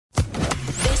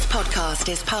podcast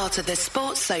is part of the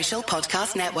Sports Social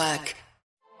Podcast Network.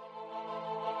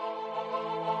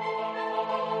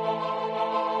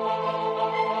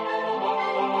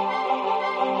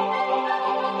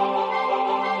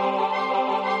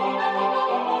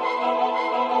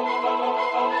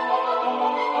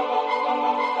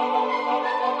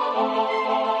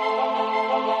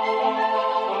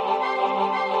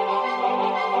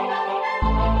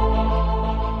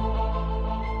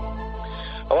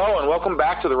 Welcome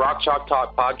back to the Rock Chalk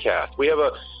Talk podcast. We have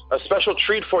a special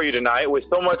treat for you tonight. With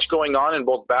so much going on in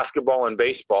both basketball and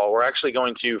baseball, we're actually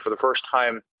going to, for the first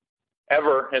time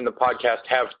ever in the podcast,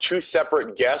 have two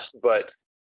separate guests, but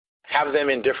have them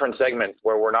in different segments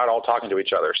where we're not all talking to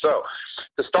each other. So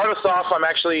to start us off,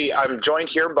 I'm joined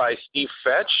here by Steve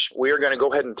Fetch. We are going to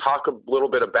go ahead and talk a little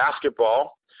bit of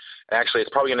basketball. Actually, it's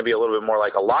probably going to be a little bit more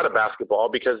like a lot of basketball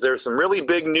because there's some really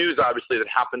big news, obviously, that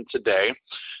happened today.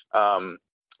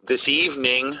 This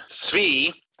evening,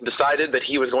 Svi decided that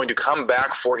he was going to come back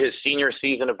for his senior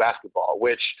season of basketball,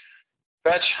 which,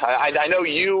 Fetch, I know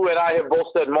you and I have both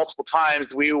said multiple times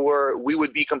we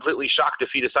would be completely shocked if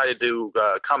he decided to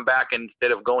come back instead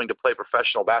of going to play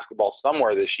professional basketball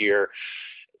somewhere this year.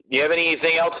 Do you have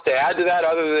anything else to add to that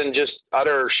other than just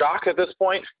utter shock at this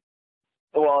point?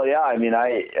 Well, yeah, I mean,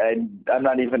 I'm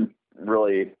not even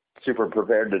really super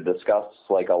prepared to discuss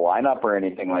like a lineup or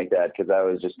anything like that because I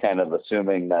was just kind of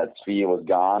assuming that Svi was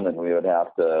gone and we would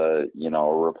have to,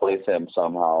 replace him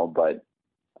somehow. But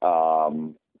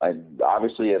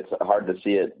obviously it's hard to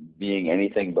see it being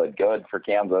anything but good for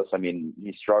Kansas. I mean,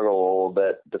 he struggled a little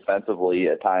bit defensively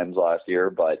at times last year,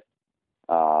 but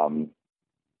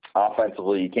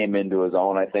offensively he came into his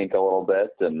own, I think, a little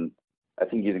bit, and I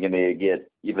think he's going to get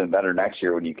even better next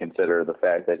year when you consider the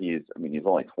fact that he's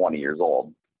only 20 years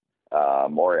old.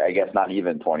 Or I guess not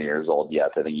even 20 years old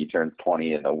yet. I think he turns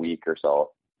 20 in a week or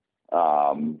so.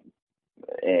 And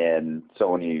so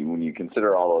when you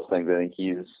consider all those things, I think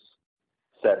he's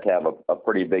set to have a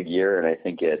pretty big year. And I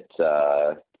think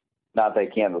not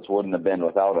that Kansas wouldn't have been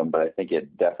without him, but I think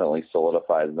it definitely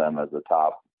solidifies them as a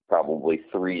top probably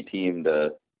 3 team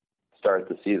to start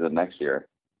the season next year.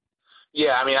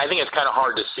 Yeah, I mean, I think it's kind of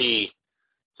hard to see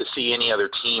any other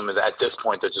team at this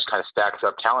point that just kind of stacks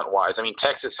up talent-wise. I mean,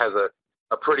 Texas has a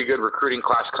pretty good recruiting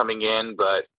class coming in,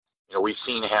 but we've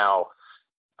seen how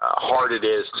hard it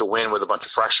is to win with a bunch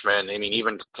of freshmen. I mean,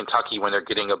 even Kentucky, when they're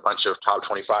getting a bunch of top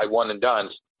 25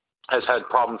 one-and-dones, has had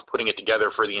problems putting it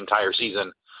together for the entire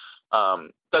season.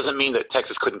 Doesn't mean that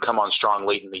Texas couldn't come on strong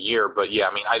late in the year, but yeah,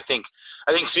 I mean, I think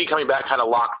Svi coming back kind of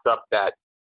locks up that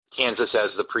Kansas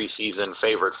as the preseason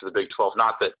favorite for the Big 12.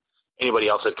 Not that anybody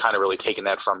else had kind of really taken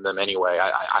that from them anyway.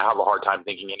 I have a hard time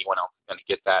thinking anyone else is going to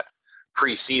get that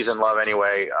preseason love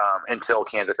anyway until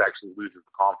Kansas actually loses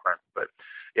the conference. But,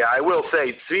 yeah, I will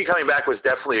say Svi coming back was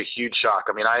definitely a huge shock.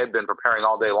 I mean, I had been preparing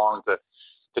all day long to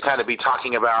kind of be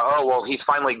talking about, oh, well, he's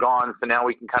finally gone, so now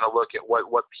we can kind of look at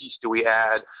what piece do we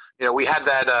add. We had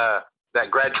that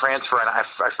grad transfer, and I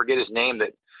forget his name,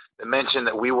 that mentioned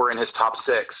that we were in his top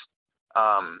 6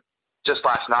 just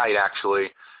last night,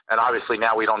 actually. And obviously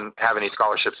now we don't have any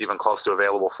scholarships even close to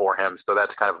available for him, so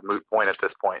that's kind of a moot point at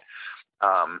this point.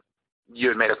 You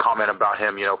had made a comment about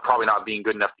him, probably not being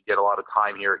good enough to get a lot of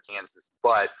time here at Kansas.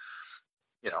 But,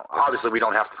 obviously we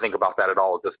don't have to think about that at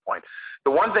all at this point.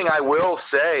 The one thing I will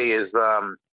say is,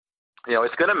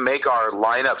 it's going to make our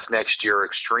lineups next year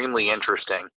extremely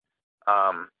interesting,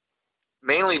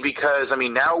 mainly because,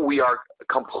 now we are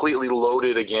completely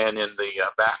loaded again in the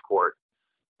backcourt.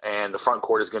 And the front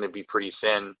court is going to be pretty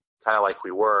thin, kind of like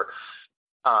we were.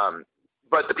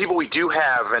 But the people we do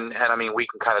have, and I mean, we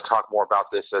can kind of talk more about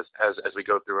this as we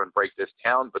go through and break this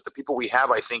down, but the people we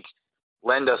have, I think,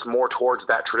 lend us more towards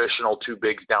that traditional 2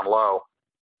 bigs down low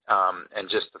and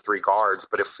just the 3 guards.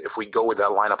 But if we go with that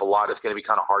lineup a lot, it's going to be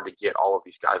kind of hard to get all of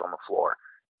these guys on the floor.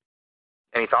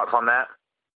 Any thoughts on that?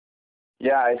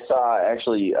 Yeah, I saw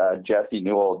actually Jesse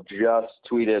Newell just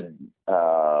tweeted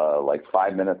like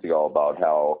 5 minutes ago about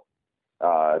how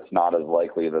it's not as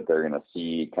likely that they're going to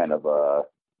see kind of a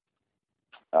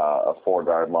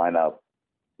 4-guard lineup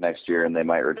next year, and they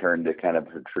might return to kind of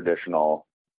a traditional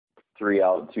 3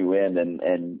 out, 2 in.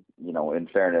 And in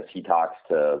fairness, he talks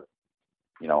to,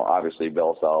 obviously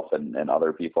Bill Self and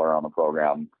other people around the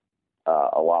program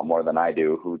a lot more than I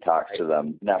do, who talks to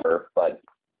them never. But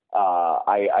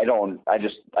I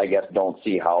guess don't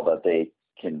see how that they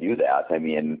can do that. I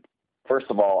mean, first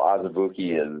of all, Azubuike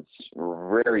is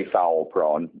very foul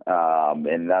prone,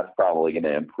 and that's probably going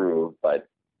to improve. But,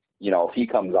 if he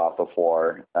comes off the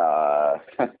floor, I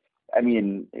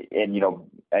mean, and,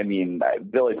 I mean,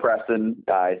 Billy Preston,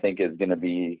 I think, is going to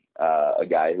be a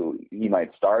guy who he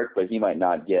might start, but he might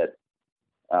not get.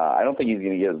 I don't think he's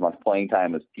going to get as much playing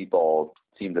time as people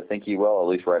seem to think he will, at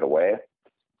least right away.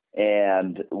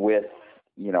 And with,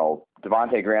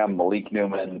 Devontae Graham, Malik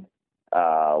Newman,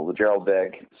 LaGerald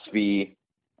Vick, Svi,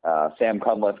 Sam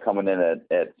Cunliffe coming in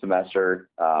at semester,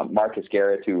 Marcus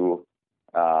Garrett, who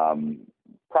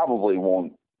probably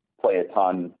won't play a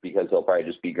ton because he'll probably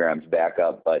just be Graham's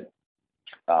backup, but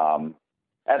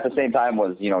at the same time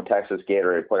was, Texas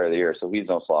Gatorade Player of the Year, so he's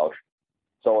no slouch.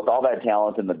 So with all that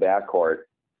talent in the backcourt,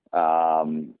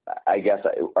 I guess,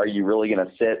 are you really going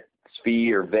to sit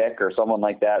Svi or Vic or someone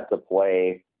like that to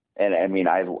play? And I mean,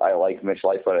 I like Mitch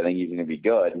Lightfoot. I think he's going to be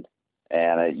good.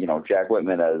 And, Jack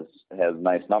Whitman has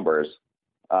nice numbers.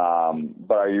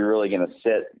 But are you really going to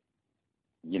sit,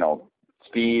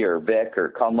 Svi or Vic or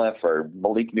Cunliffe or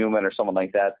Malik Newman or someone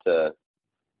like that to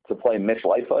play Mitch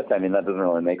Lightfoot? I mean, that doesn't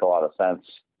really make a lot of sense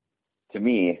to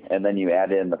me. And then you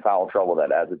add in the foul trouble that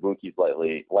Azubuike's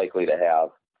likely to have.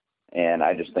 And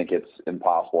I just think it's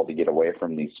impossible to get away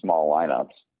from these small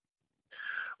lineups.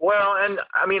 Well, and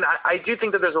I mean, I do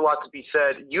think that there's a lot to be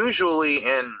said. Usually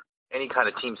in any kind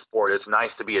of team sport, it's nice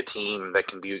to be a team that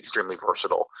can be extremely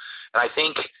versatile. And I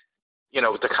think,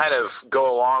 to kind of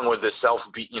go along with this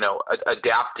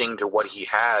adapting to what he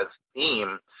has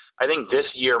theme, I think this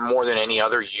year more than any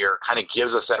other year kind of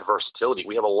gives us that versatility.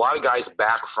 We have a lot of guys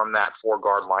back from that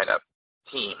 4-guard lineup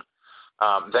team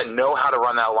that know how to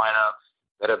run that lineup,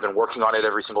 that have been working on it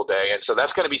every single day. And so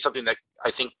that's going to be something that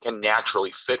I think can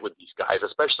naturally fit with these guys,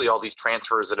 especially all these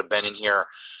transfers that have been in here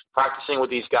practicing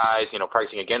with these guys,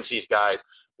 practicing against these guys,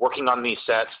 working on these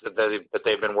sets that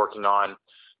they've been working on.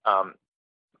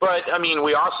 But, I mean,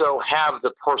 we also have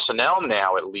the personnel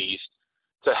now, at least,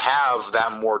 to have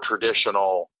that more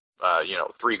traditional,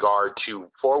 3-guard,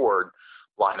 2-forward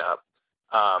lineup.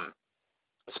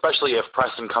 Especially if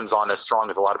Preston comes on as strong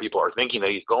as a lot of people are thinking that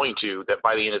he's going to, that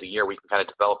by the end of the year we can kind of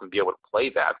develop and be able to play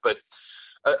that. But,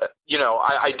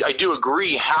 I do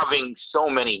agree having so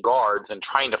many guards and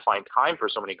trying to find time for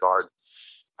so many guards.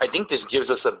 I think this gives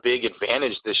us a big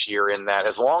advantage this year in that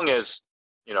as long as,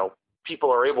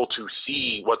 people are able to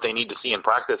see what they need to see in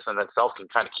practice and then Self can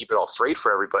kind of keep it all straight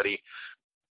for everybody,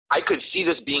 I could see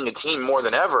this being a team more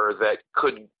than ever that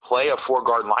could play a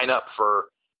 4-guard lineup for,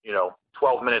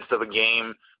 12 minutes of a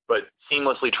game, but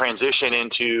seamlessly transition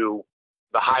into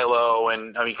the high-low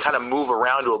and, kind of move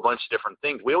around to a bunch of different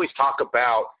things. We always talk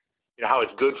about, how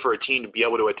it's good for a team to be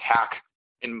able to attack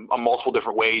in multiple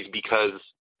different ways because,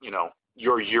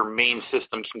 your main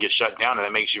system can get shut down, and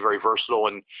that makes you very versatile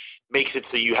and makes it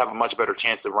so you have a much better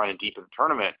chance of running deep in the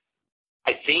tournament.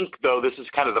 I think, though, this is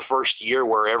kind of the first year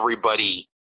where everybody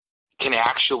can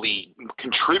actually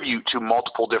contribute to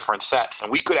multiple different sets,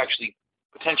 and we could actually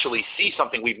potentially see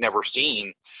something we've never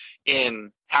seen in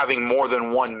having more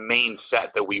than one main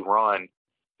set that we run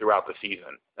throughout the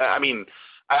season. I mean,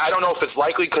 I don't know if it's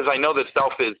likely because I know that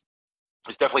Self is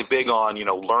definitely big on,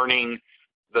 learning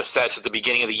the sets at the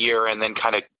beginning of the year and then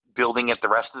kind of building it the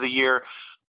rest of the year.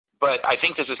 But I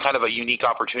think this is kind of a unique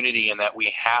opportunity in that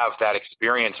we have that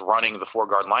experience running the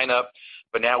 4-guard lineup,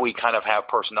 but now we kind of have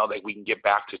personnel that we can get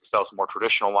back to Self's more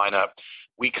traditional lineup.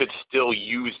 We could still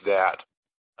use that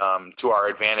to our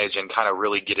advantage and kind of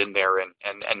really get in there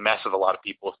and mess with a lot of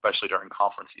people, especially during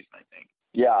conference season, I think.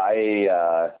 Yeah,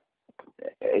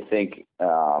 I think,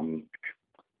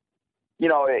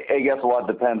 I guess a lot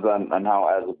depends on how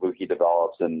Azubuike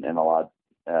develops and a lot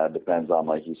depends on,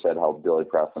 like you said, how Billy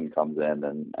Preston comes in.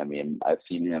 And, I mean, I've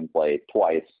seen him play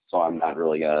twice, so I'm not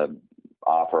really going to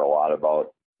offer a lot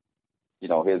about,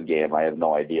 his game. I have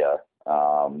no idea.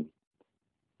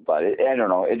 But I don't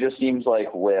know. It just seems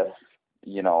like with,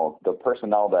 the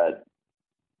personnel that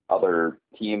other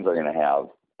teams are going to have,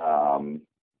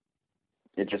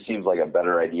 it just seems like a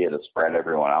better idea to spread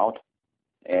everyone out.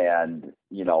 And,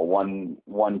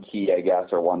 one key, I guess,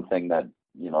 or one thing that,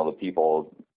 the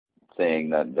people saying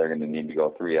that they're going to need to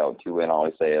go 3 out, 2 in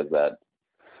always say is that,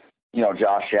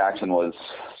 Josh Jackson was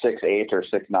 6'8" or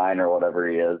 6'9" or whatever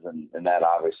he is. And that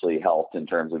obviously helped in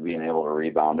terms of being able to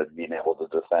rebound and being able to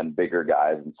defend bigger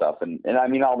guys and stuff. And I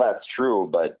mean, all that's true,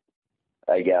 but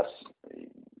I guess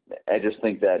I just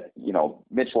think that,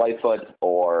 Mitch Lightfoot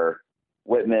or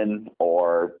Whitman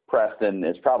or Preston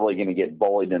is probably going to get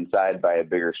bullied inside by a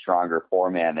bigger, stronger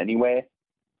 4-man anyway.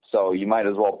 So you might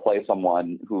as well play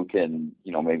someone who can,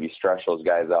 maybe stretch those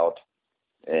guys out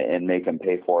and make them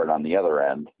pay for it on the other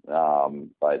end.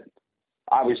 But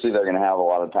obviously they're going to have a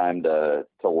lot of time to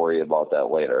worry about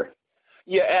that later.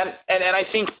 Yeah, and I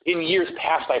think in years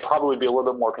past I'd probably be a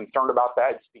little bit more concerned about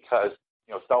that just because,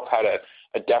 Self had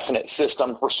a definite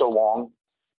system for so long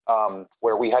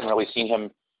where we hadn't really seen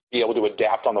him be able to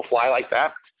adapt on the fly like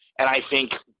that. And I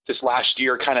think this last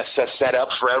year kind of set up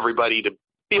for everybody to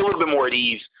be a little bit more at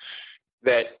ease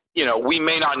that, we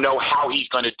may not know how he's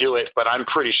going to do it, but I'm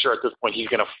pretty sure at this point he's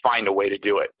going to find a way to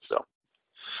do it. So,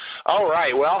 all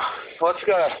right, well, let's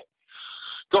go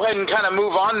ahead and kind of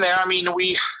move on there. I mean,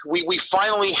 we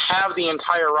finally have the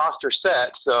entire roster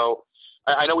set. So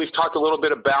I know we've talked a little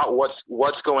bit about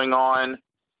what's going on,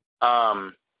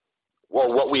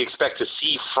 what we expect to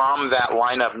see from that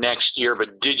lineup next year.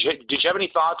 But did you have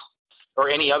any thoughts or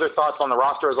any other thoughts on the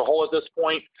roster as a whole at this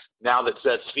point, now that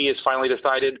Svi has finally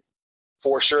decided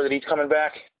for sure that he's coming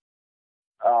back?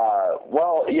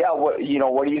 Well, yeah. What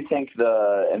do you think do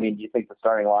you think the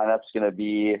starting lineup's going to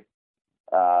be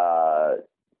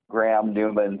Graham,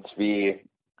 Newman, Svi,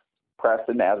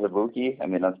 Preston, Azubuike? I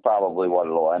mean, that's probably what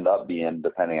it'll end up being,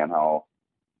 depending on how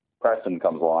Preston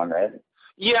comes along, right?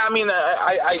 Yeah, I mean,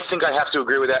 I think I have to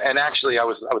agree with that. And actually, I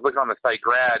was looking on the site,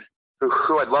 Grad,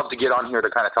 who I'd love to get on here to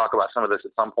kind of talk about some of this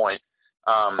at some point,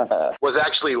 was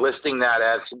actually listing that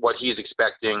as what he's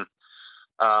expecting.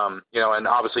 And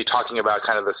obviously talking about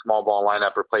kind of the small ball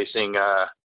lineup replacing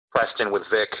Preston with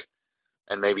Vic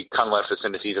and maybe Cunliffe as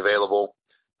soon as he's available.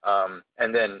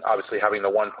 And then obviously having the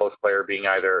one post player being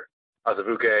either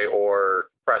Azubuike or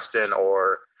Preston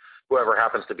or whoever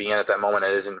happens to be in at that moment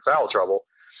and is in foul trouble.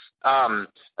 I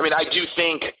do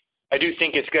think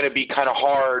it's going to be kind of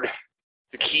hard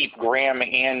to keep Graham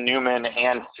and Newman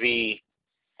and Svi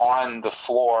on the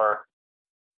floor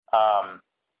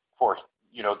for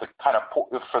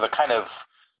the kind of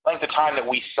length of time that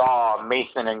we saw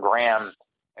Mason and Graham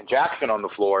and Jackson on the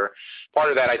floor. Part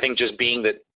of that, I think, just being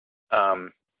that,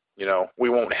 we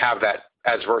won't have that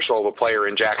as versatile of a player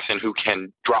in Jackson who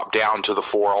can drop down to the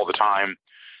four all the time.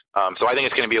 So I think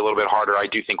it's going to be a little bit harder. I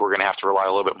do think we're going to have to rely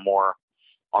a little bit more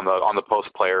on the post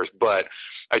players. But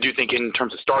I do think in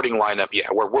terms of starting lineup,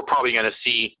 we're probably going to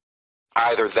see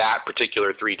either that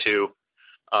particular 3-2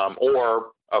 or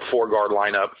a 4-guard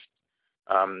lineup,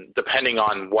 depending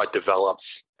on what develops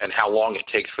and how long it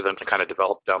takes for them to kind of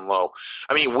develop down low.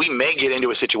 I mean, we may get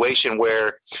into a situation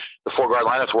where the 4-guard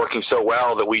lineup's working so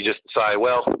well that we just decide,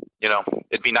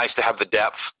 it'd be nice to have the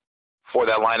depth for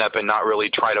that lineup and not really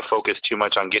try to focus too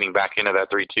much on getting back into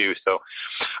that 3-2. So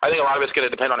I think a lot of it's going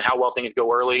to depend on how well things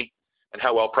go early and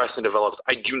how well Preston develops.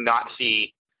 I do not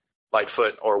see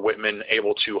Lightfoot or Whitman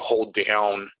able to hold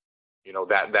down,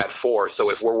 that 4.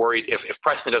 So if we're worried, if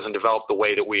Preston doesn't develop the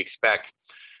way that we expect,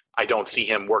 I don't see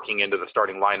him working into the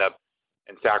starting lineup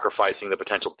and sacrificing the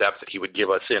potential depth that he would give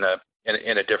us in a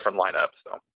different lineup.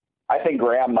 So I think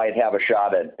Graham might have a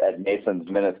shot at Mason's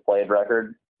minutes played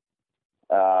record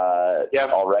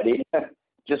already,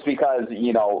 just because,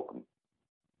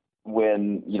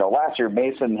 when, last year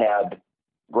Mason had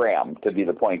Graham to be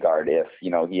the point guard if,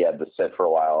 he had to sit for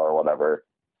a while or whatever.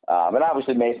 And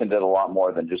obviously Mason did a lot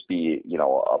more than just be,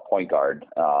 a point guard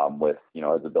with,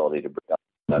 his ability to bring up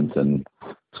and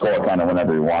score kind of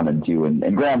whenever he wanted to.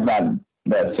 And Graham's not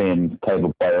that same type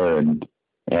of player, and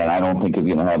I don't think he's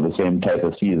going to have the same type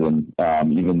of season,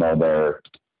 even though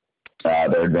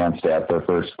their advanced stats, their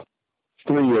first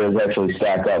 3 years actually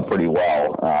stack up pretty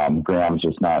well. Graham's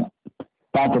just not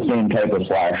the same type of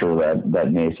slasher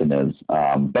that Mason is.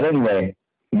 But anyway,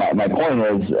 my point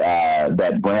is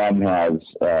that Graham has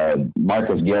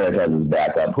Marcus Garrett as his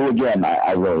backup, who again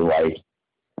I really like,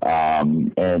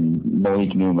 and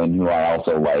Malik Newman, who I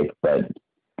also like, but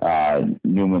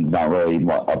Newman's not really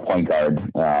a point guard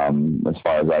as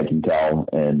far as I can tell,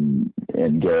 and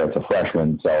Garrett's a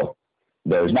freshman, so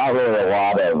there's not really a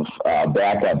lot of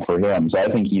backup for him. So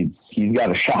I think he's got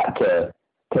a shot to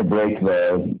break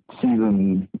the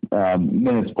season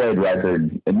minutes played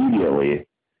record immediately,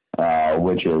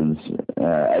 which is,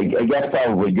 I guess,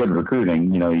 probably good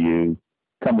recruiting. You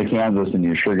come to Kansas and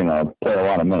you're sure going to play a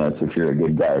lot of minutes if you're a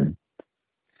good guard.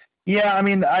 Yeah, I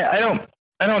mean, I don't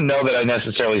know that I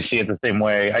necessarily see it the same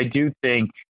way. I think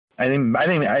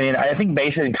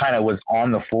Mason kind of was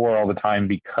on the floor all the time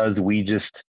because we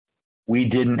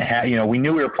didn't have, we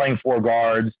knew we were playing 4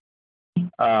 guards.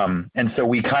 And so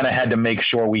we kind of had to make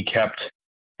sure we kept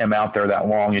him out there that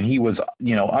long. And he was,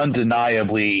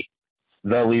 undeniably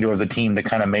the leader of the team that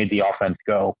kind of made the offense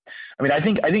go. I mean, I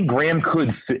think Graham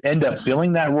could end up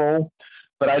filling that role,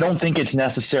 but I don't think it's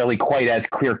necessarily quite as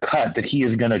clear cut that he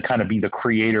is going to kind of be the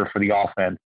creator for the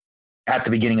offense at the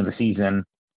beginning of the season.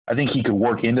 I think he could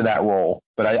work into that role,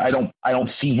 but I don't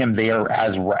see him there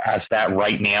as that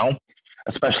right now,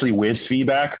 especially with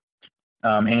feedback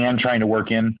and trying to work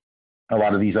in a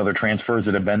lot of these other transfers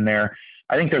that have been there.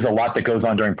 I think there's a lot that goes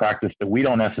on during practice that we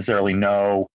don't necessarily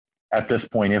know at this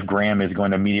point if Graham is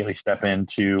going to immediately step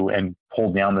into and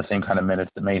hold down the same kind of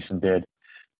minutes that Mason did.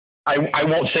 I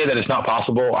won't say that it's not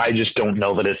possible. I just don't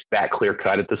know that it's that clear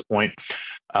cut at this point.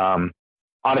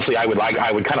 Honestly, I would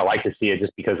kind of like to see it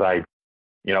just because I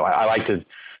like to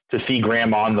see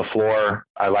Graham on the floor.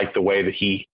 I like the way that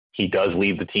he does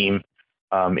lead the team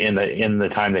in the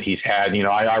time that he's had.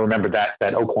 I remember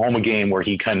that Oklahoma game where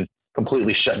he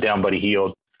completely shut down Buddy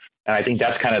Hield, and I think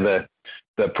that's kind of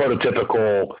the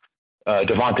prototypical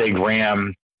Devontae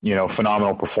Graham,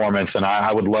 phenomenal performance. And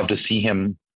I would love to see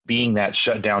him being that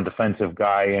shutdown defensive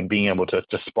guy and being able to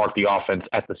spark the offense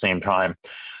at the same time.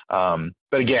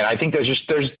 But again, I think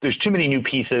there's too many new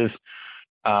pieces,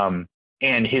 and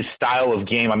his style of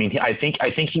game. I mean, I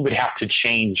think he would have to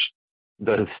change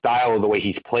the style of the way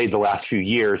he's played the last few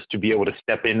years to be able to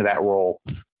step into that role.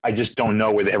 I just don't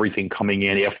know with everything coming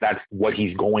in if that's what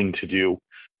he's going to do,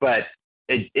 but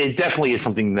it definitely is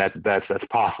something that's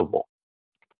possible.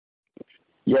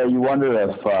 Yeah, you wonder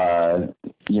if,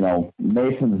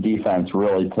 Mason's defense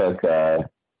really took a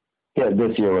hit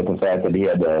this year with the fact that he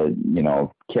had to,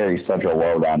 carry such a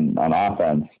load on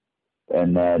offense.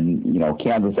 And then,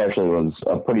 Kansas actually was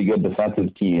a pretty good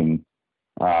defensive team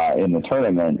in the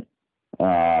tournament.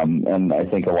 And I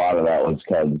think a lot of that was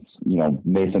because,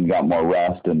 Mason got more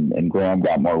rest and Graham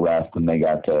got more rest, and they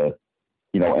got to,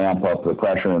 amp up the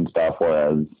pressure and stuff.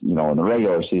 Whereas, in the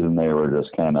regular season, they were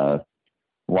just kind of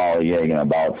lollygagging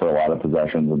about for a lot of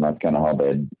possessions, and that's kind of how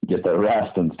they'd get their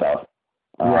rest and stuff.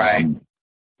 Right.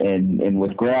 And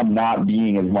with Graham not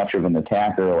being as much of an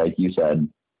attacker, like you said,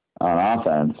 on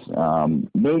offense,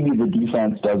 maybe the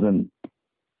defense doesn't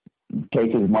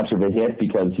take as much of a hit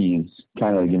because he's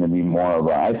kind of going to be more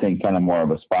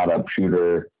of a spot-up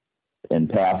shooter and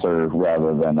passer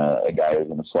rather than a guy who's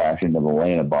going to slash into the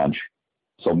lane a bunch.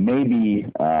 So maybe,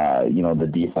 the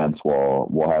defense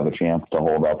will have a chance to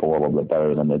hold up a little bit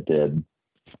better than it did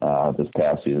this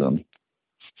past season.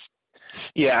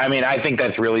 Yeah, I mean, I think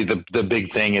that's really the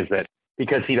big thing is that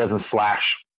because he doesn't slash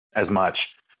as much,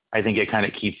 I think it kind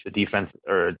of keeps the defense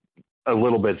or a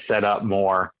little bit set up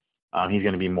more. He's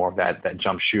going to be more of that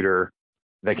jump shooter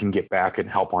that can get back and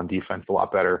help on defense a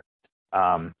lot better.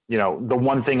 The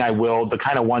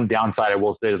one downside I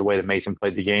will say to the way that Mason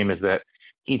played the game is that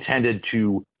he tended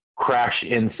to crash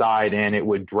inside, and it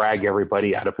would drag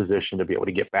everybody out of position to be able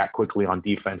to get back quickly on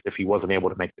defense if he wasn't able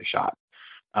to make the shot.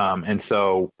 And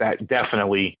so that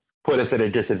definitely put us at a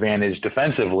disadvantage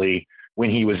defensively when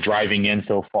he was driving in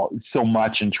so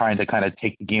much and trying to kind of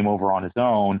take the game over on his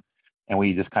own, and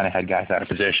we just kind of had guys out of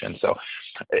position. So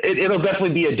it'll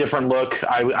definitely be a different look.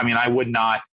 I would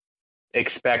not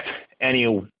expect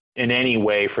in any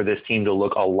way for this team to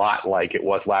look a lot like it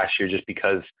was last year, just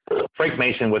because Frank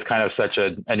Mason was kind of such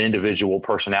an individual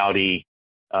personality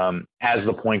as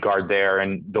the point guard there,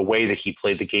 and the way that he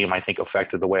played the game, I think,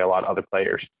 affected the way a lot of other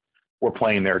players were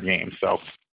playing their game. So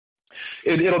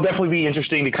it'll definitely be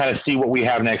interesting to kind of see what we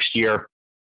have next year.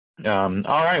 All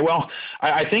right, well,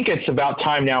 I think it's about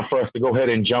time now for us to go ahead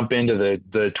and jump into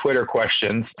the Twitter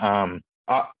questions.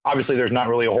 Obviously, there's not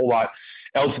really a whole lot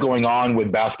else going on with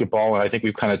basketball, and I think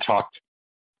we've kind of talked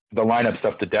the lineup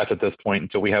stuff to death at this point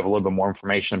until we have a little bit more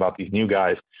information about these new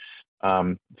guys.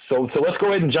 So let's go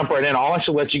ahead and jump right in. I'll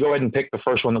actually let you go ahead and pick the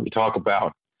first one that we talk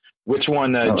about. Which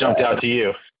one jumped out to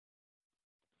you?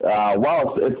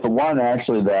 Well, it's the one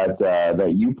actually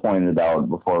that you pointed out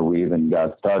before we even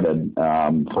got started,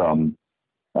 from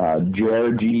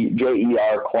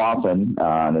J.E.R. Clausen.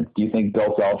 Do you think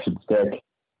Bill Self should stick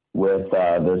with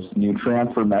this new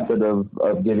transfer method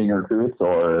of getting recruits,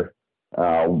 or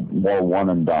more one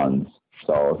and dones?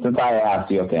 So since I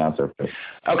asked, you have to answer first.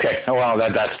 Okay. Well,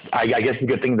 that's I guess a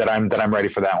good thing that I'm ready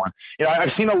for that one.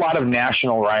 I've seen a lot of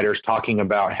national writers talking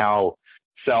about how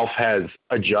Self has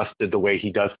adjusted the way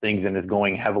he does things and is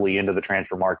going heavily into the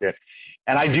transfer market.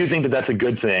 And I do think that that's a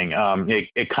good thing.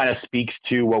 It kind of speaks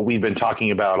to what we've been talking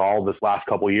about all this last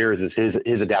couple of years, is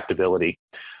his adaptability.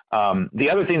 The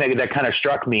other thing that kind of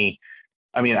struck me,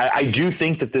 I do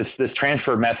think that this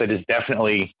transfer method is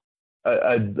definitely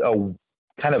a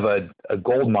kind of a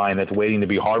gold mine that's waiting to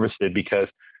be harvested, because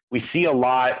we see a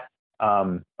lot.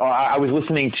 I was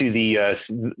listening to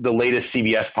the latest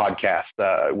CBS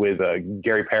podcast with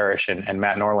Gary Parrish and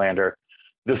Matt Norlander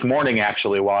this morning,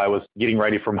 actually, while I was getting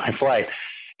ready for my flight.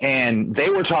 And they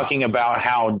were talking about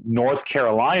how North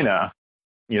Carolina,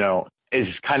 is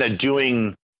kind of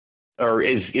doing, or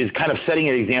is kind of setting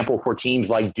an example for teams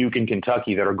like Duke and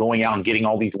Kentucky that are going out and getting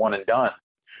all these one and done.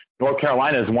 North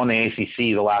Carolina has won the ACC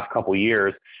the last couple of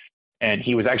years. And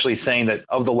he was actually saying that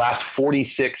of the last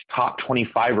 46 top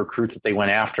 25 recruits that they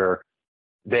went after,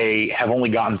 they have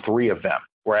only gotten 3 of them,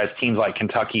 whereas teams like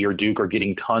Kentucky or Duke are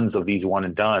getting tons of these one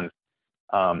and done.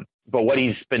 But what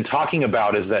he's been talking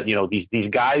about is that, these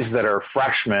guys that are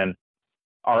freshmen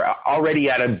are already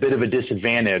at a bit of a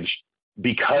disadvantage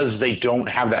because they don't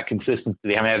have that consistency.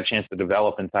 They haven't had a chance to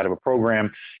develop inside of a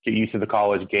program, get used to the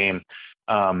college game.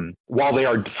 While they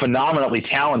are phenomenally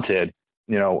talented,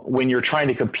 when you're trying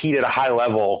to compete at a high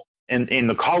level in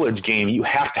the college game, you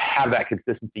have to have that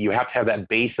consistency. You have to have that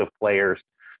base of players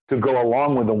to go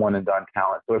along with the one and done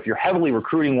talent. So if you're heavily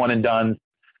recruiting one and done,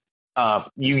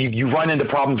 you run into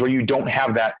problems where you don't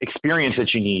have that experience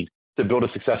that you need to build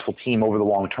a successful team over the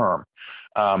long term.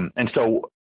 And so,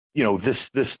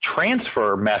 this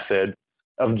transfer method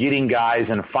of getting guys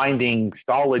and finding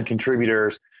solid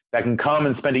contributors that can come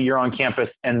and spend a year on campus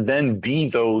and then be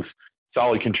those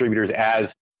solid contributors as,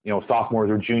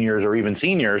 sophomores or juniors or even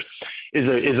seniors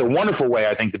is a wonderful way,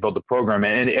 I think, to build the program.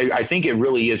 And I think it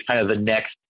really is kind of the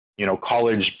next,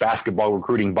 college basketball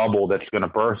recruiting bubble that's going to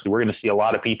burst. We're going to see a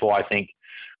lot of people, I think,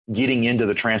 getting into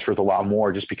the transfers a lot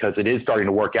more just because it is starting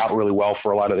to work out really well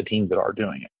for a lot of the teams that are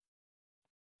doing it.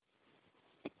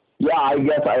 Yeah, I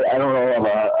guess I don't really have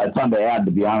a ton to add,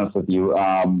 to be honest with you.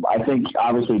 I think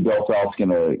obviously Bill Self's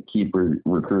going to keep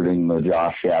recruiting the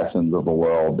Josh Jacksons of the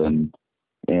world, and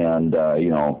even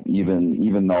though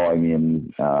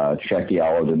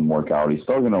Shekiala didn't work out, he's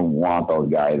still going to want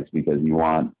those guys because you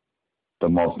want the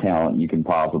most talent you can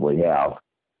possibly have.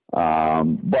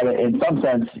 But in some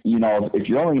sense, if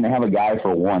you're only going to have a guy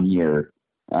for 1 year,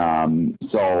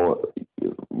 so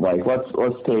like let's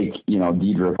take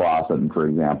Dedrick Lawson, for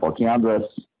example. Kansas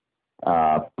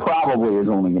probably is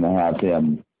only going to have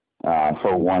him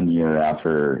for 1 year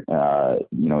after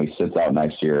he sits out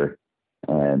next year,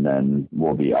 and then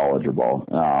will be eligible.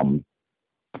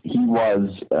 He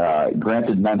was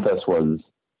granted Memphis was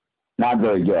not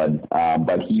very good,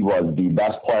 but he was the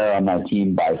best player on that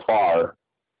team by far.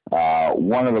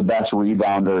 One of the best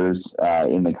rebounders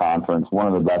in the conference, one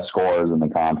of the best scorers in the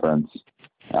conference.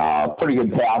 Pretty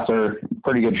good passer,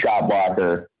 pretty good shot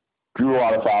blocker, drew a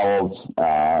lot of fouls.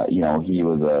 He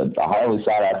was a highly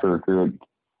sought after recruit,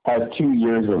 has 2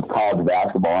 years of college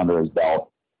basketball under his belt,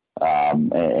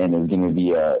 and is going to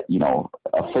be a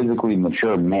physically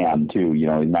mature man too. He's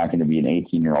not going to be an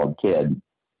 18-year-old kid.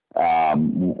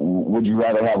 Would you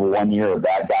rather have 1 year of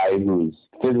that guy who's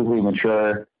physically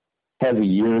mature, has a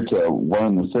year to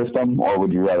learn the system, or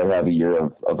would you rather have a year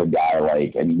of a guy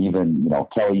like, even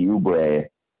Kelly Oubre,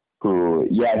 who,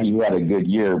 he had a good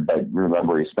year, but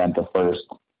remember he spent the first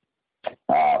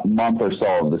month or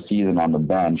so of the season on the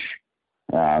bench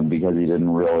because he didn't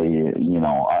really,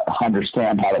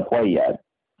 understand how to play yet.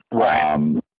 Right.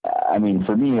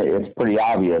 For me, it's pretty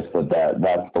obvious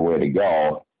that's the way to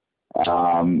go.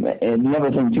 And the other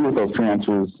thing too with those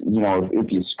transfers,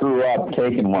 if you screw up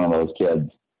taking one of those kids,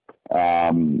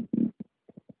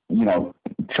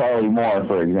 Charlie Moore,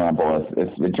 for example, if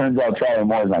it turns out Charlie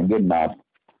Moore is not good enough,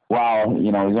 he's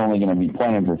only going to be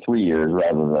playing for 3 years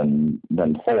rather than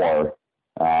 4.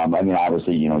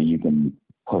 Obviously, you can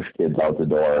push kids out the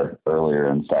door earlier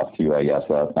and stuff too. I guess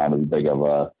that's not as big of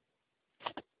a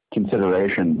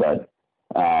consideration, but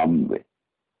I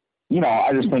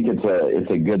just think it's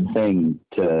a good thing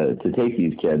to take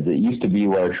these kids. It used to be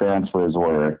where transfers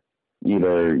were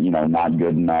either, not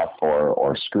good enough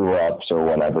or screw ups or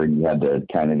whatever. You had to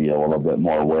kind of be a little bit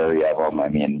more wary of them.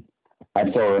 I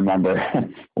still remember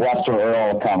Lester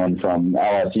Earl coming from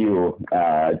LSU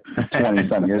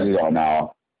 20-some years ago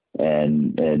now,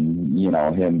 and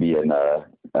him being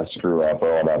a screw up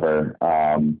or whatever.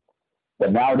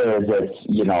 But nowadays it's,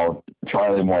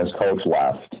 Charlie Moore's coach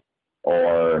left,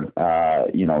 or,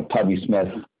 Tubby Smith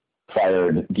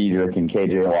fired Dedrick and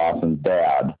KJ Lawson's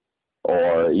dad,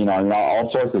 or,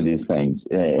 all sorts of these things.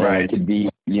 And right. It could be,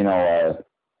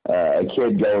 a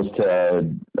kid goes to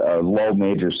a low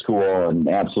major school and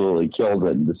absolutely kills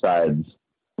it and decides,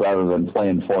 rather than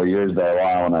playing 4 years there,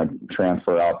 I want to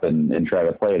transfer up and try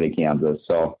to play at Kansas.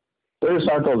 So there just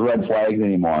aren't those red flags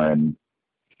anymore. And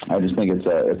I just think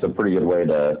it's a pretty good way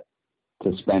to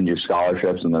spend your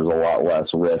scholarships, and there's a lot less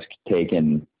risk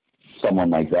taking someone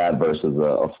like that versus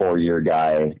a 4-year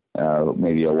guy,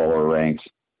 maybe a lower ranked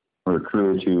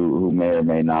recruit who may or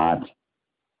may not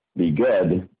be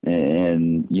good.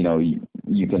 And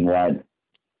you can let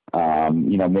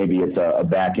maybe it's a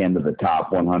back end of the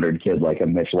top 100 kid like a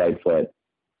Mitch Lightfoot,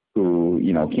 who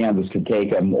Kansas could take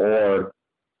him, or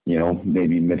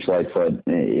maybe Mitch Lightfoot,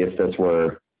 if this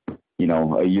were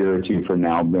a year or two from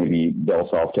now, maybe Bill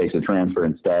Self takes a transfer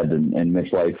instead, and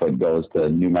Mitch Lightfoot goes to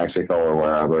New Mexico or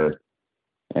wherever.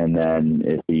 And then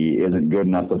if he isn't good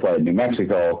enough to play at New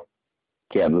Mexico,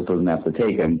 Kansas doesn't have to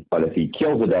take him. But if he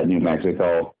kills it at New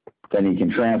Mexico, then he can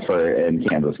transfer and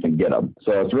Kansas can get him.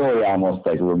 So it's really almost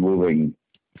like removing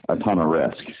a ton of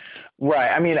risk. Right.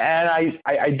 I mean, and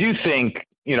I do think,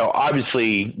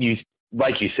 obviously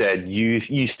like you said,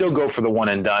 you still go for the one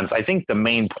and dones. I think the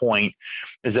main point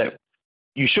is that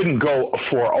you shouldn't go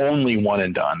for only one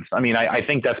and dones. I mean, I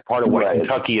think that's part of what Right.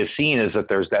 Kentucky has seen is that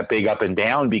there's that big up and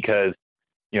down because,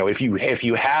 if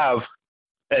you have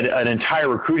an entire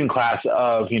recruiting class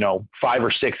of, 5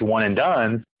 or 6 one and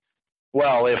dones,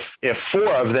 well, if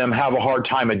 4 of them have a hard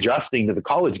time adjusting to the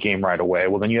college game right away,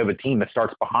 well, then you have a team that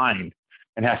starts behind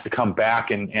and has to come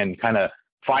back and kind of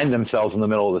find themselves in the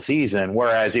middle of the season.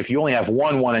 Whereas if you only have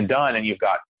one and done and you've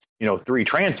got, 3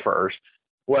 transfers,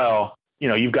 well,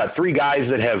 you've got 3 guys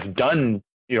that have done,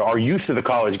 are used to the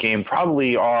college game,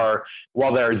 probably are,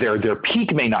 while their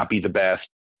peak may not be the best,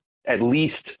 at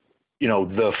least,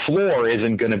 the floor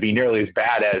isn't going to be nearly as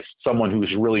bad as someone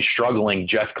who's really struggling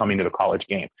just coming to the college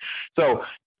game. So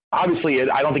obviously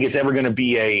I don't think it's ever going to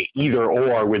be a either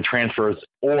or with transfers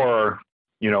or,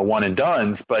 one and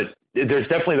dones, but there's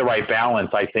definitely the right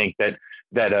balance. I think that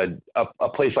a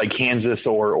place like Kansas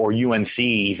or UNC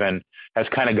even has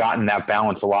kind of gotten that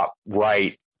balance a lot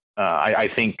right.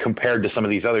 I think compared to some of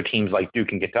these other teams like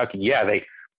Duke and Kentucky, yeah, they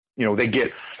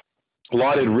get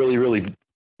lauded really, really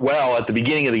well at the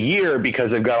beginning of the year because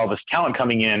they've got all this talent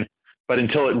coming in, but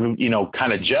until it,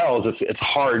 kind of gels, it's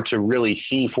hard to really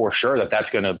see for sure that that's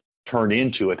going to turn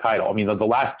into a title. I mean, the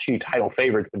last 2 title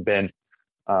favorites have been,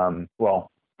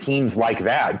 teams like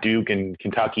that, Duke and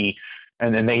Kentucky,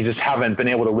 and then they just haven't been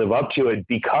able to live up to it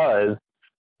because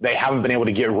they haven't been able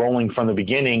to get rolling from the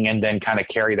beginning and then kind of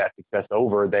carry that success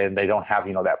over. They don't have,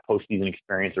 that postseason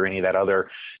experience or any of that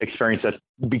other experience that's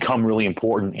become really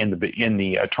important in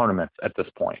the tournaments at this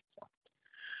point.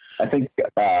 I think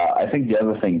the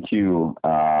other thing too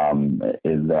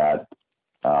is that,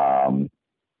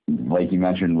 like you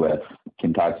mentioned with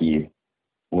Kentucky,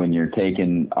 when you're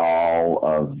taking all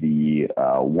of the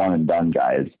one and done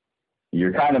guys,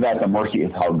 you're kind of at the mercy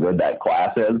of how good that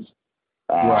class is.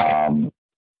 Right.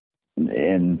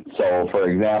 And so, for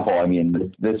example, I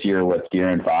mean, this year with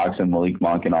De'Aaron Fox and Malik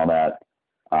Monk and all that,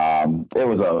 it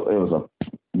was a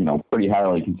pretty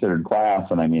highly considered class.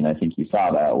 And I mean, I think you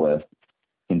saw that with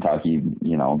Kentucky.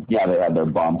 Yeah, they had their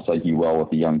bumps like you will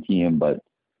with a young team, but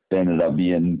they ended up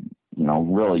being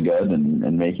really good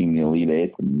and making the Elite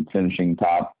Eight and finishing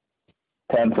top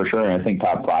 10 for sure, and I think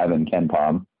top 5 in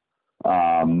KenPom.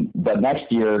 But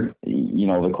next year,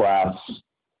 the class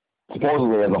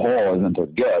supposedly as a whole isn't as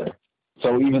good.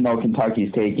 So even though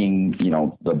Kentucky's taking,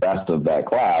 the best of that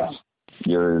class,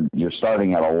 you're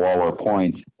starting at a lower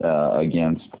point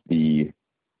against the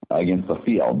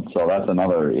field. So that's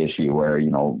another issue where,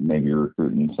 maybe you're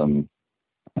recruiting some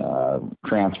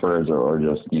transfers or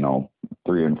just,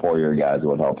 3 and 4 year guys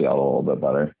would help you out a little bit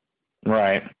better.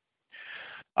 Right.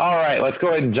 All right, let's go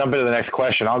ahead and jump into the next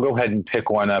question. I'll go ahead and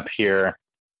pick one up here.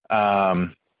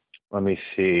 Let me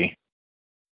see.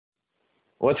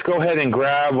 Let's go ahead and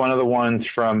grab one of the ones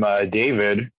from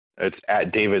David. It's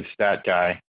at David Stat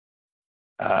Guy.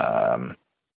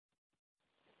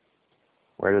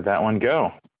 Where did that one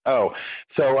go? Oh,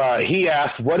 so he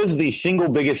asked, what is the single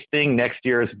biggest thing next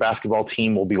year's basketball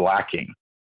team will be lacking?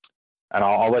 And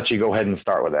I'll let you go ahead and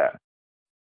start with that.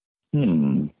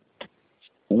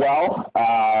 Well,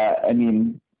 I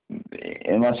mean,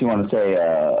 unless you want to say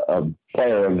a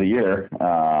player of the year,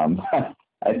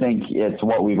 I think it's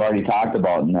what we've already talked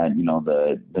about in that,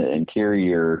 the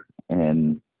interior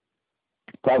and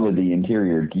probably the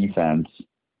interior defense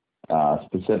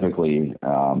specifically is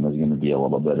going to be a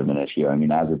little bit of an issue. I mean,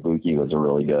 Azubuike was a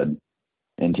really good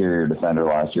interior defender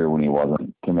last year when he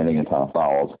wasn't committing a ton of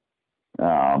fouls.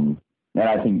 And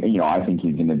I think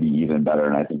he's going to be even better,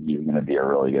 and I think he's going to be a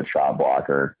really good shot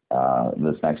blocker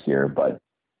this next year. But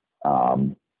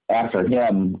after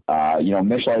him,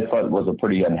 Mitch Lightfoot was a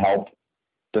pretty good help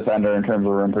defender in terms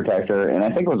of rim protector, and I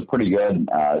think it was pretty good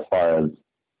as far as,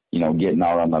 getting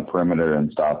out on the perimeter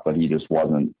and stuff, but he just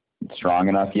wasn't strong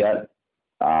enough yet.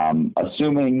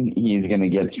 Assuming he's going to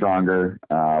get stronger,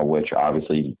 which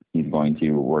obviously he's going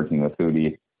to, working with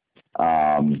Hootie,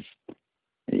 I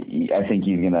think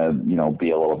he's going to,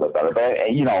 be a little bit better. But,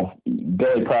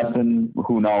 Billy Preston,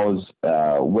 who knows?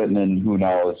 Whitman, who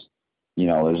knows?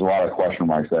 There's a lot of question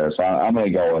marks there. So I'm going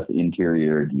to go with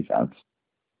interior defense.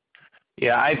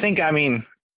 Yeah, I think that's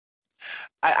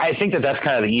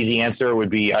kind of the easy answer would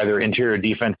be either interior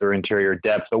defense or interior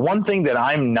depth. The one thing that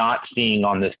I'm not seeing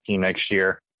on this team next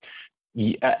year,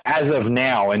 as of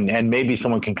now, and maybe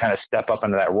someone can kind of step up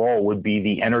into that role, would be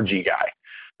the energy guy.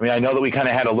 I mean, I know that we kind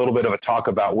of had a little bit of a talk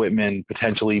about Whitman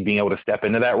potentially being able to step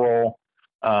into that role.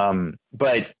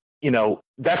 But,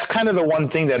 that's kind of the one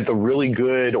thing that the really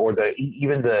good or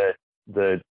even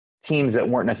the teams that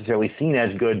weren't necessarily seen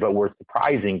as good but were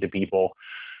surprising to people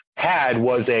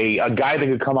was a guy that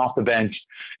could come off the bench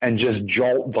and just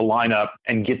jolt the lineup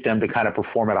and get them to kind of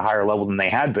perform at a higher level than they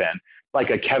had been,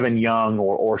 like a Kevin Young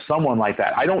or someone like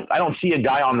that. I don't see a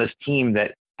guy on this team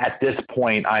that at this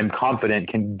point I'm confident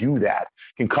can do that,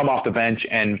 can come off the bench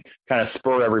and kind of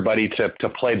spur everybody to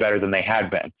play better than they had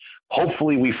been.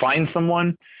 Hopefully we find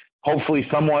someone. Hopefully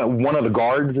one of the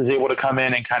guards is able to come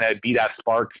in and kind of be that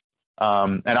spark.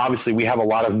 And obviously we have a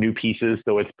lot of new pieces,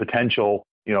 so it's potential.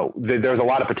 There's a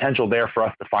lot of potential there for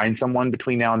us to find someone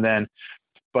between now and then.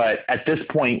 But at this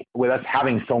point, with us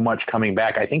having so much coming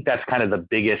back, I think that's kind of the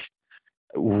biggest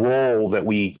role that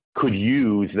we could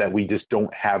use that we just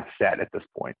don't have set at this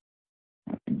point.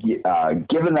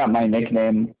 Given that my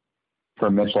nickname for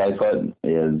Mitch Lightfoot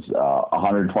is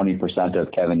 120%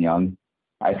 of Kevin Young,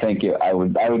 I think I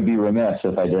would be remiss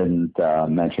if I didn't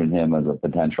mention him as a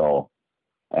potential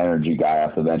energy guy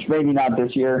off the bench. Maybe not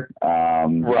this year,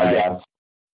 right. I guess.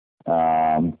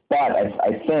 But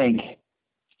I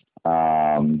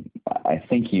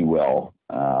think he will.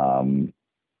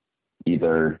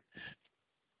 Either,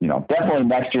 definitely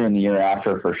next year and the year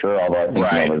after for sure. Although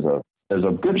I think there's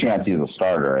a good chance he's a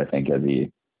starter. I think as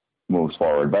he moves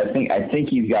forward, but I think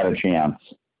he's got a chance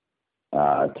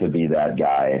to be that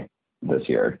guy this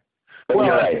year. But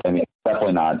you're right. I mean,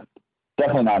 definitely not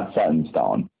set in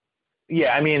stone.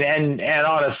 Yeah, I mean, and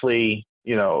honestly,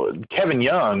 Kevin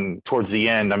Young towards the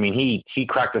end, I mean, he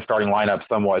cracked the starting lineup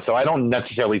somewhat. So I don't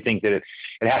necessarily think that it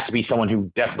has to be someone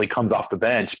who definitely comes off the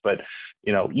bench. But,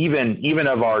 even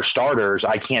of our starters,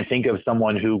 I can't think of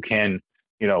someone who can,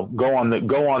 go on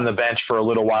the bench for a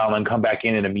little while and then come back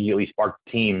in and immediately spark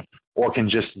the team, or can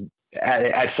just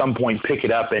at some point pick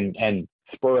it up and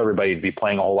spur everybody to be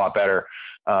playing a whole lot better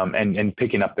and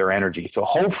picking up their energy. So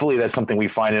hopefully that's something we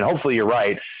find. And hopefully you're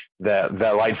right that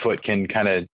Lightfoot can kind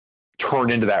of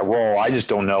turn into that role. I just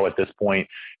don't know at this point,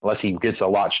 unless he gets a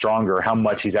lot stronger, how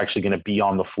much he's actually going to be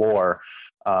on the floor.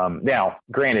 Now,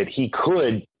 granted, he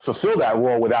could fulfill that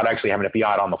role without actually having to be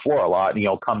out on the floor a lot,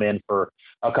 come in for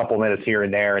a couple minutes here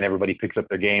and there and everybody picks up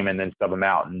their game and then sub him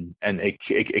out and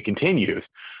it continues.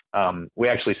 We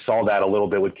actually saw that a little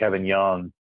bit with Kevin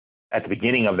Young at the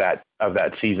beginning of that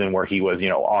season where he was,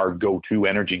 our go-to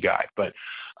energy guy. But,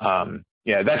 I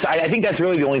think that's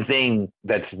really the only thing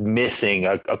that's missing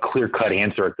a clear-cut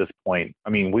answer at this point.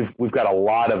 I mean, we've got a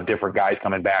lot of different guys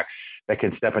coming back that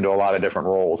can step into a lot of different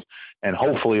roles, and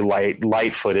hopefully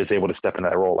Lightfoot is able to step into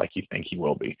that role like you think he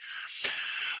will be.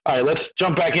 All right, let's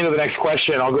jump back into the next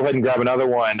question. I'll go ahead and grab another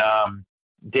one.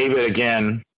 David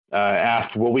again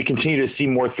asked, will we continue to see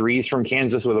more threes from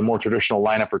Kansas with a more traditional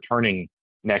lineup returning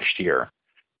next year?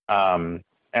 And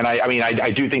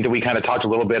I do think that we kind of talked a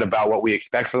little bit about what we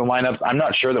expect for the lineups. I'm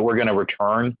not sure that we're going to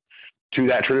return to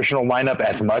that traditional lineup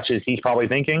as much as he's probably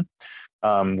thinking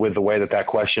with the way that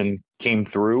question came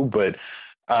through. But,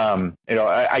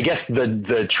 I guess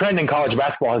the trend in college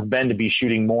basketball has been to be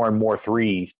shooting more and more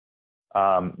threes.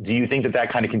 Do you think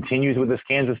that kind of continues with this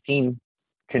Kansas team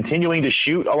continuing to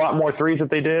shoot a lot more threes that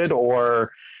they did?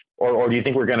 Or do you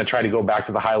think we're going to try to go back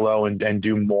to the high-low and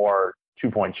do more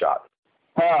 2-point shots?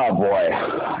 Oh boy,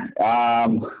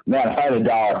 man! If I had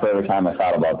 $1 for every time I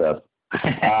thought about this,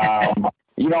 I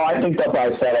think they'll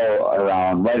probably settle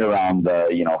right around the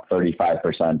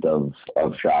 35% of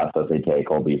shots that they take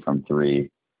will be from three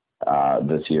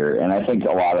this year, and I think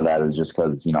a lot of that is just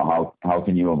because how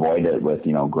can you avoid it with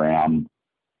Graham,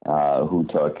 who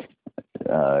took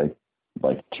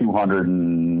like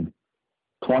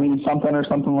 220 something or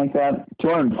something like that,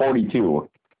 242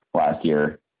 last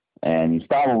year. And he's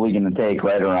probably going to take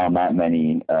right around that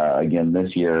many again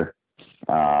this year.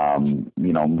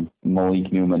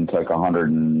 Malik Newman took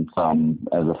 100 and some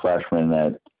as a freshman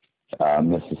at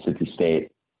Mississippi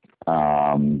State.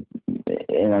 And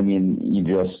I mean,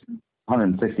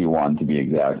 161 to be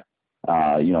exact.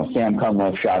 Sam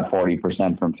Cunliffe shot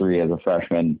 40% from three as a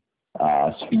freshman.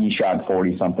 Spee shot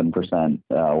 40-something%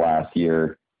 last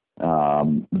year.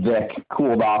 Vic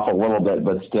cooled off a little bit,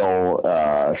 but still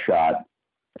shot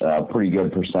pretty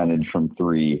good percentage from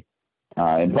three,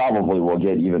 and probably will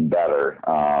get even better.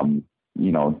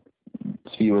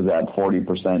 Spee was at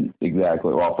 40%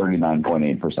 exactly,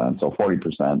 39.8%, so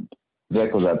 40%.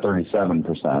 Vic was at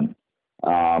 37%.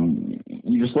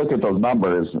 You just look at those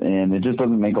numbers, and it just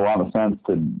doesn't make a lot of sense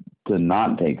to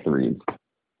not take threes.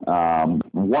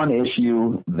 One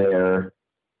issue there,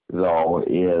 though,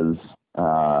 is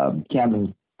Kansas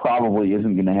probably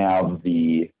isn't going to have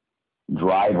the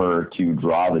driver to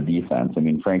draw the defense. I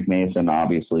mean, Frank Mason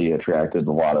obviously attracted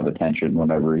a lot of attention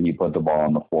whenever he put the ball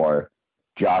on the floor.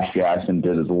 Josh Jackson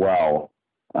did as well.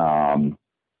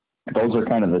 those are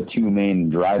kind of the two main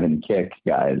drive and kick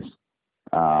guys.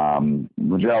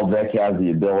 Lagerald Vick has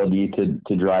the ability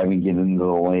to drive and get into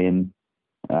the lane.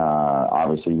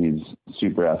 Obviously, he's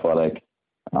super athletic.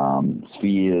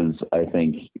 Svi is, I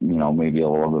think, maybe a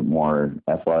little bit more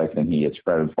athletic than he gets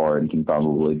credit for, and can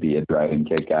probably be a drive and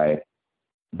kick guy,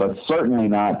 but certainly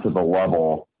not to the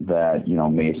level that,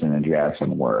 Mason and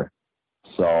Jackson were.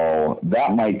 So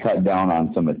that might cut down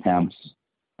on some attempts.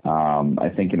 I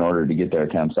think in order to get their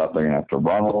attempts up, they're going to have to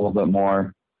run a little bit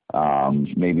more.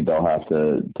 Maybe they'll have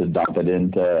to dump it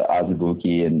into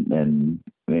Azubuike,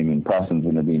 and Preston's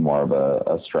going to be more of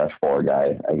a stretch forward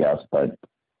guy, I guess. But,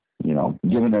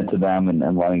 giving it to them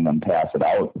and letting them pass it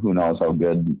out, who knows how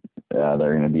good they're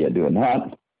going to be at doing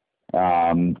that.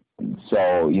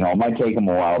 So, it might take them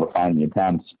a while to find the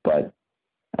attempts, but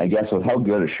I guess with how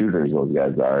good of shooters those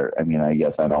guys are, I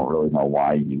guess I don't really know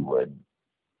why you would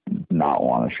not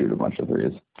want to shoot a bunch of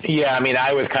threes. Yeah,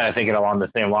 I was kind of thinking along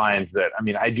the same lines that,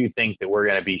 I do think that we're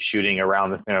going to be shooting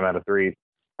around the same amount of threes.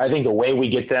 I think the way we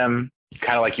get them,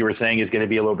 kind of like you were saying, is going to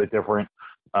be a little bit different.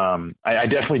 I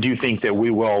definitely do think that we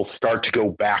will start to go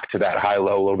back to that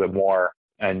high-low a little bit more.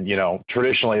 And,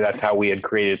 traditionally that's how we had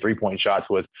created three-point shots,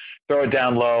 was throw it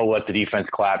down low, let the defense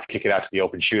collapse, kick it out to the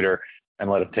open shooter, and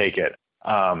let him take it.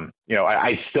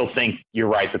 I still think you're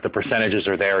right that the percentages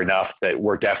are there enough that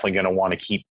we're definitely going to want to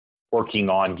keep working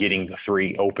on getting the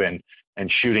three open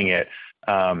and shooting it.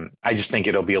 I just think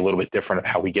it'll be a little bit different of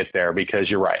how we get there, because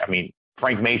you're right.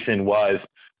 Frank Mason was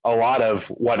a lot of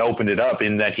what opened it up,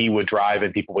 in that he would drive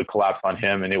and people would collapse on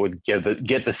him, and it would get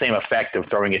the same effect of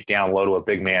throwing it down low to a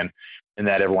big man, in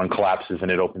that everyone collapses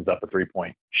and it opens up a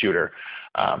three-point shooter.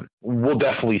 We'll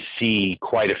definitely see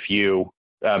quite a few,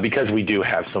 because we do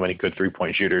have so many good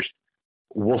three-point shooters.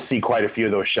 We'll see quite a few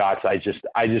of those shots.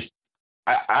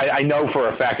 I know for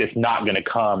a fact it's not going to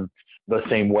come the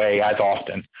same way as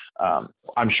often.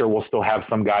 I'm sure we'll still have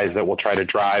some guys that will try to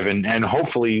drive, and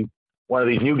hopefully one of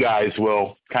these new guys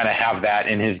will kind of have that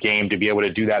in his game to be able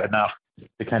to do that enough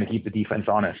to kind of keep the defense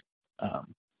honest.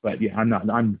 But yeah,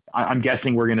 I'm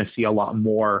guessing we're going to see a lot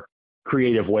more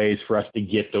creative ways for us to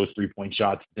get those 3-point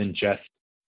shots than just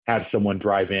have someone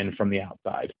drive in from the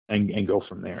outside and go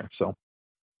from there. So,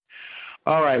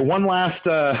 all right. One last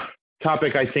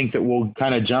topic I think that we'll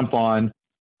kind of jump on,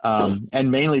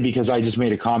 and mainly because I just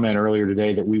made a comment earlier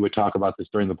today that we would talk about this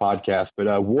during the podcast,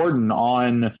 but Warden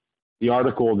on the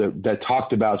article that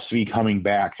talked about Svi coming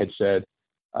back had said,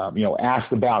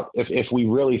 asked about if we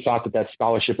really thought that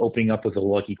scholarship opening up was a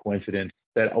lucky coincidence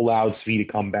that allowed Svi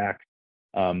to come back.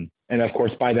 And of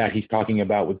course, by that, he's talking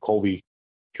about with Colby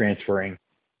transferring.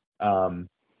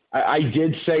 I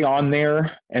did say on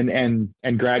there, and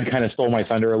Grad kind of stole my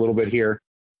thunder a little bit here.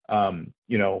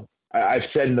 I've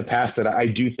said in the past that I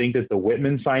do think that the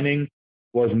Whitman signing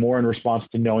was more in response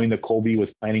to knowing that Colby was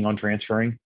planning on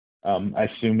transferring,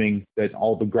 assuming that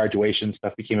all the graduation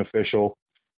stuff became official.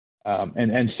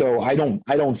 And so I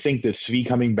don't think that Svi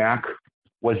coming back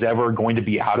was ever going to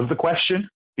be out of the question,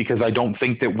 because I don't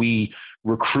think that we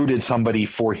recruited somebody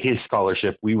for his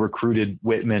scholarship. We recruited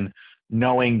Whitman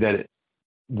knowing that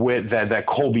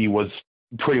Colby was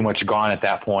pretty much gone at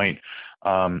that point.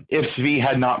 If Svi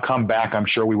had not come back, I'm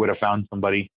sure we would have found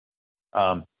somebody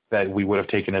that we would have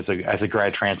taken as a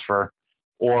grad transfer,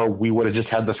 or we would have just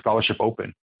had the scholarship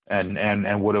open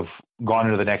and would have gone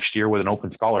into the next year with an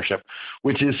open scholarship,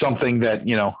 which is something that,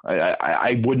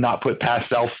 I would not put past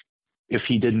Self if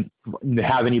he didn't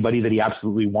have anybody that he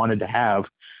absolutely wanted to have.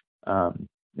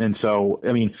 And so,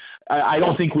 I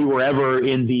don't think we were ever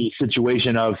in the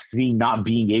situation of Svi not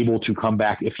being able to come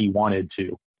back if he wanted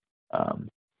to.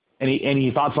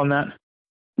 Any thoughts on that?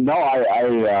 No, I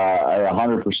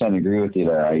 100% agree with you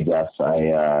there. I guess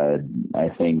I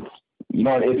think,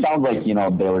 it sounds like,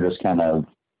 they were just kind of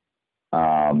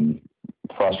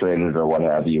frustrated or what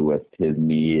have you with his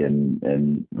knee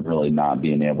and really not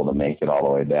being able to make it all the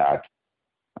way back.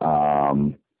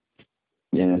 And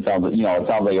it sounds like,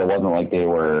 it wasn't like they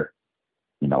were,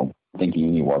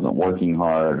 thinking he wasn't working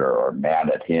hard or mad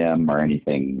at him or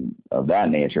anything of that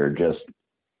nature. Just,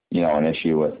 an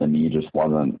issue with the knee just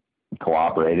wasn't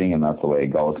cooperating, and that's the way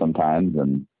it goes sometimes.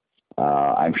 And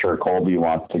I'm sure Colby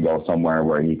wants to go somewhere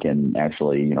where he can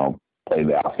actually, play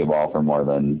basketball for more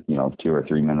than 2 or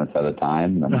 3 minutes at a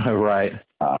time. And, right.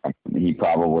 He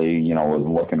probably was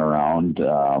looking around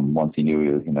once he knew he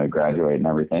was going to graduate and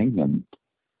everything. And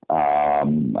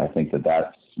I think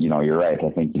that's you're right. I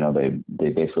think they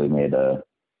basically made a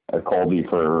Colby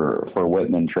for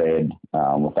Whitman trade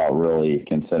without really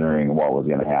considering what was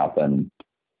going to happen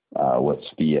with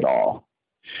Svi at all.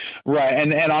 Right.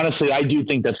 And honestly, I do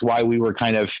think that's why we were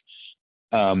kind of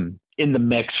in the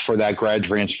mix for that grad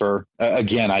transfer.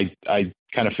 Again, I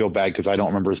kind of feel bad because I don't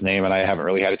remember his name and I haven't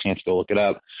really had a chance to look it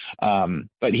up.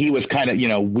 But he was kind of,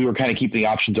 we were kind of keeping the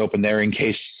options open there in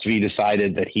case Svi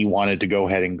decided that he wanted to go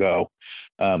ahead and go,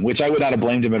 which I would not have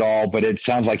blamed him at all, but it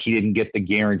sounds like he didn't get the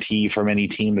guarantee from any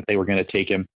team that they were going to take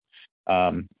him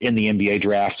in the NBA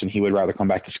draft, and he would rather come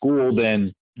back to school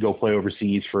than go play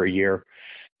overseas for a year.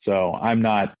 So I'm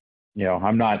happy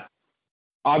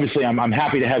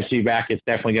to have Steve back. It's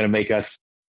definitely going to make us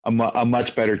a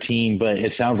much better team, but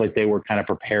it sounds like they were kind of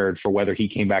prepared for whether he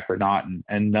came back or not.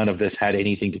 And none of this had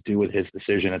anything to do with his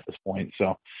decision at this point.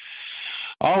 So,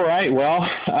 all right. Well,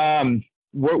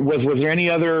 was there any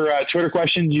other Twitter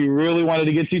questions you really wanted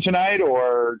to get to tonight,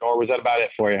 or was that about it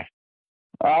for you?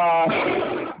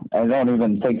 I don't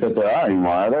even think that there are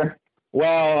anymore, are there?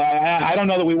 Well, I don't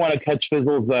know that we want to touch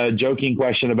Fizzle's joking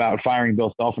question about firing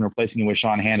Bill Self and replacing him with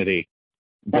Sean Hannity.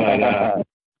 But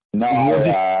no,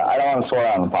 I don't want to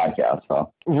swear on the podcast.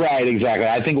 So right, exactly.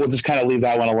 I think we'll just kind of leave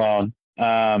that one alone.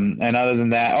 And other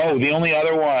than that, the only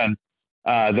other one,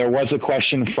 there was a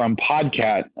question from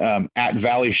Podcat at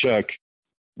Valley Shook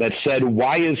that said,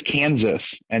 "Why is Kansas?"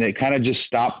 And it kind of just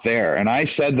stopped there. And I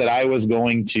said that I was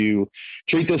going to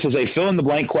treat this as a fill in the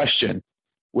blank question,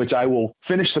 which I will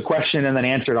finish the question and then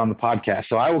answer it on the podcast.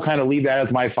 So I will kind of leave that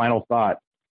as my final thought.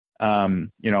 And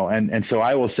so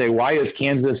I will say, why is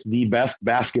Kansas the best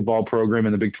basketball program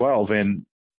in the Big 12? And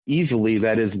easily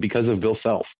that is because of Bill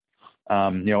Self.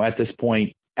 At this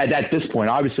point,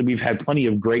 obviously we've had plenty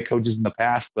of great coaches in the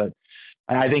past, but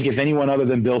I think if anyone other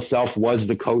than Bill Self was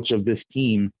the coach of this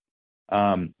team,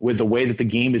 with the way that the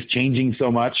game is changing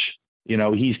so much,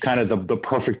 he's kind of the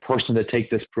perfect person to take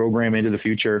this program into the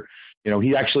future.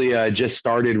 He actually just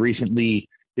started recently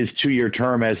his 2-year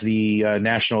term as the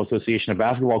National Association of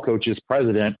Basketball Coaches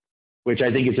president, which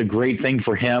I think is a great thing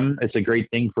for him. It's a great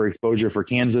thing for exposure for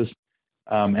Kansas.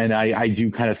 And I do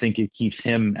kind of think it keeps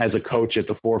him as a coach at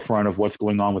the forefront of what's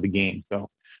going on with the game. So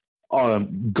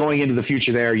going into the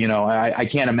future there, I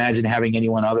can't imagine having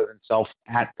anyone other than Self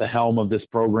at the helm of this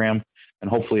program. And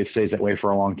hopefully it stays that way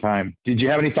for a long time. Did you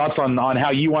have any thoughts on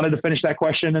how you wanted to finish that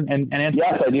question and answer?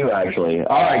 Yes, I do actually.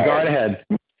 All right, go right ahead.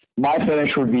 My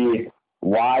finish would be,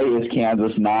 why is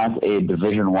Kansas not a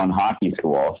Division I hockey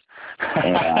school?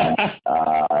 And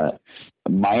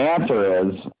my answer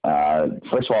is,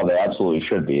 first of all, they absolutely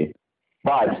should be.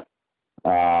 But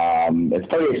it's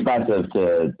pretty expensive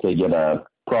to get a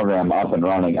program up and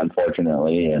running,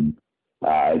 unfortunately. And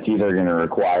it's either going to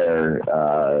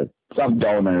require some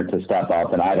donor to step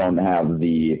up, and I don't have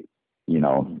the,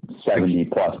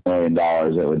 $70+ million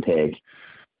it would take.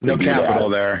 No capital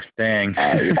there. Dang.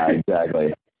 Yeah,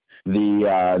 exactly.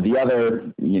 The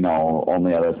other,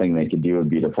 only other thing they could do would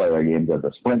be to play their games at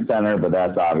the Sprint Center, but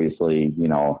that's obviously,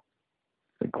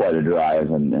 quite a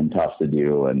drive and tough to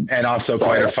do. And also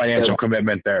quite a financial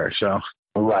commitment there. So.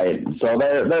 Right. So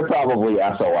they're probably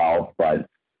SOL, but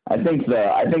I think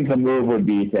the move would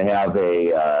be to have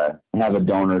a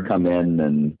donor come in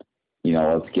and,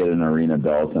 let's get an arena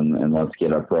built and let's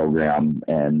get a program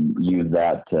and use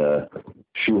that to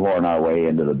shoehorn our way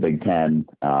into the Big Ten,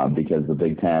 because the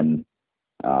Big Ten,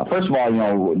 first of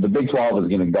all, the Big 12 is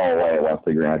going to go away once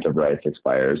the grant of rights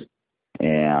expires.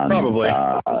 And probably,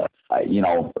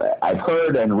 I've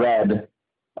heard and read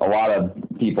a lot of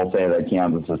people say that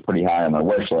Kansas is pretty high on their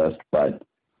wish list, but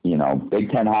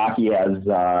Big Ten hockey has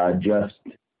just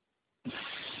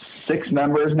 6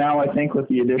 members now, I think, with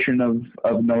the addition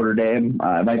of Notre Dame.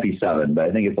 It might be 7, but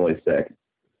I think it's only 6.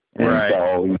 And right.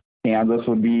 So Kansas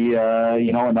would be,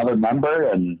 another member,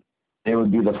 and they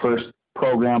would be the first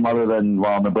program other than,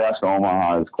 Nebraska,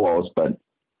 Omaha is close, but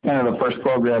kind of the first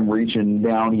program reaching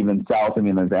down even south. I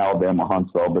mean, there's Alabama,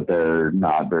 Huntsville, but they're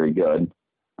not very good.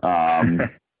 And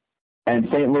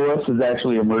St. Louis is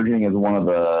actually emerging as one of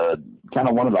the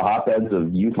hotbeds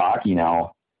of youth hockey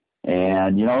now.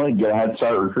 And, they get a head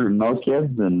start recruiting those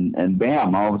kids, and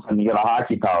bam, all of a sudden you get a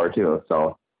hockey power too.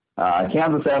 So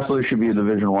Kansas absolutely should be a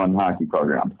Division I hockey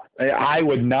program. I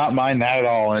would not mind that at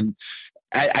all. And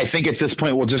I think at this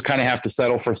point we'll just kind of have to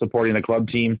settle for supporting the club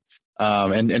team.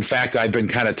 And in fact, I've been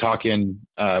kind of talking,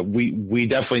 we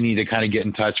definitely need to kind of get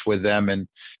in touch with them and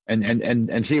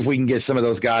see if we can get some of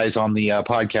those guys on the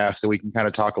podcast so we can kind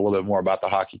of talk a little bit more about the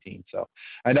hockey team. So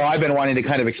I know I've been wanting to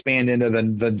kind of expand into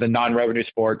the non-revenue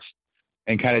sports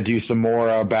and kind of do some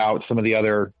more about some of the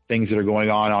other things that are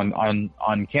going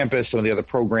on campus, some of the other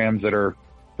programs that are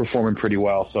performing pretty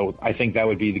well. So I think that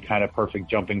would be the kind of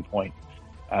perfect jumping point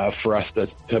for us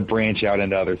to branch out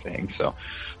into other things. So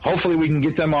hopefully we can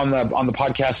get them on the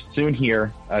podcast soon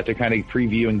here to kind of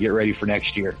preview and get ready for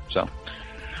next year. So,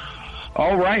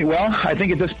 All right. Well, I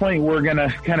think at this point we're going to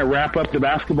kind of wrap up the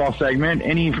basketball segment.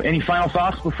 Any final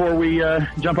thoughts before we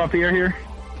jump off the air here?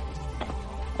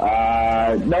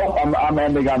 No, I'm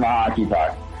ending on the hockey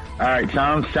talk. All right.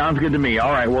 Sounds good to me.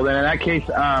 All right. Well, then in that case,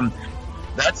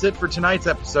 that's it for tonight's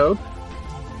episode.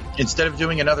 Instead of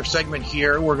doing another segment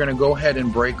here, we're going to go ahead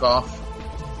and break off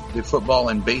the football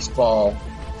and baseball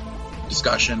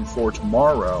discussion for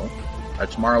tomorrow.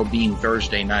 Tomorrow being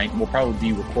Thursday night. We'll probably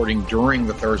be recording during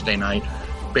the Thursday night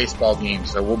baseball game,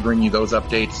 so we'll bring you those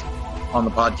updates on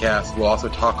the podcast. We'll also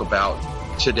talk about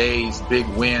today's big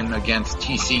win against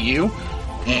TCU,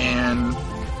 and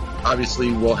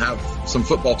obviously we'll have some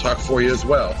football talk for you as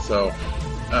well. So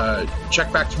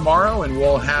check back tomorrow, and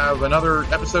we'll have another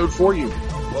episode for you.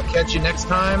 We'll catch you next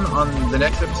time on the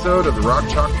next episode of the Rock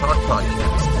Chalk Talk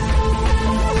Podcast.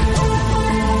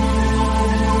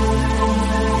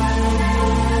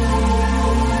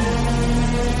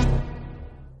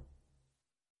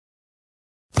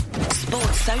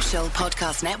 Sports Social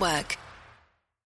Podcast Network.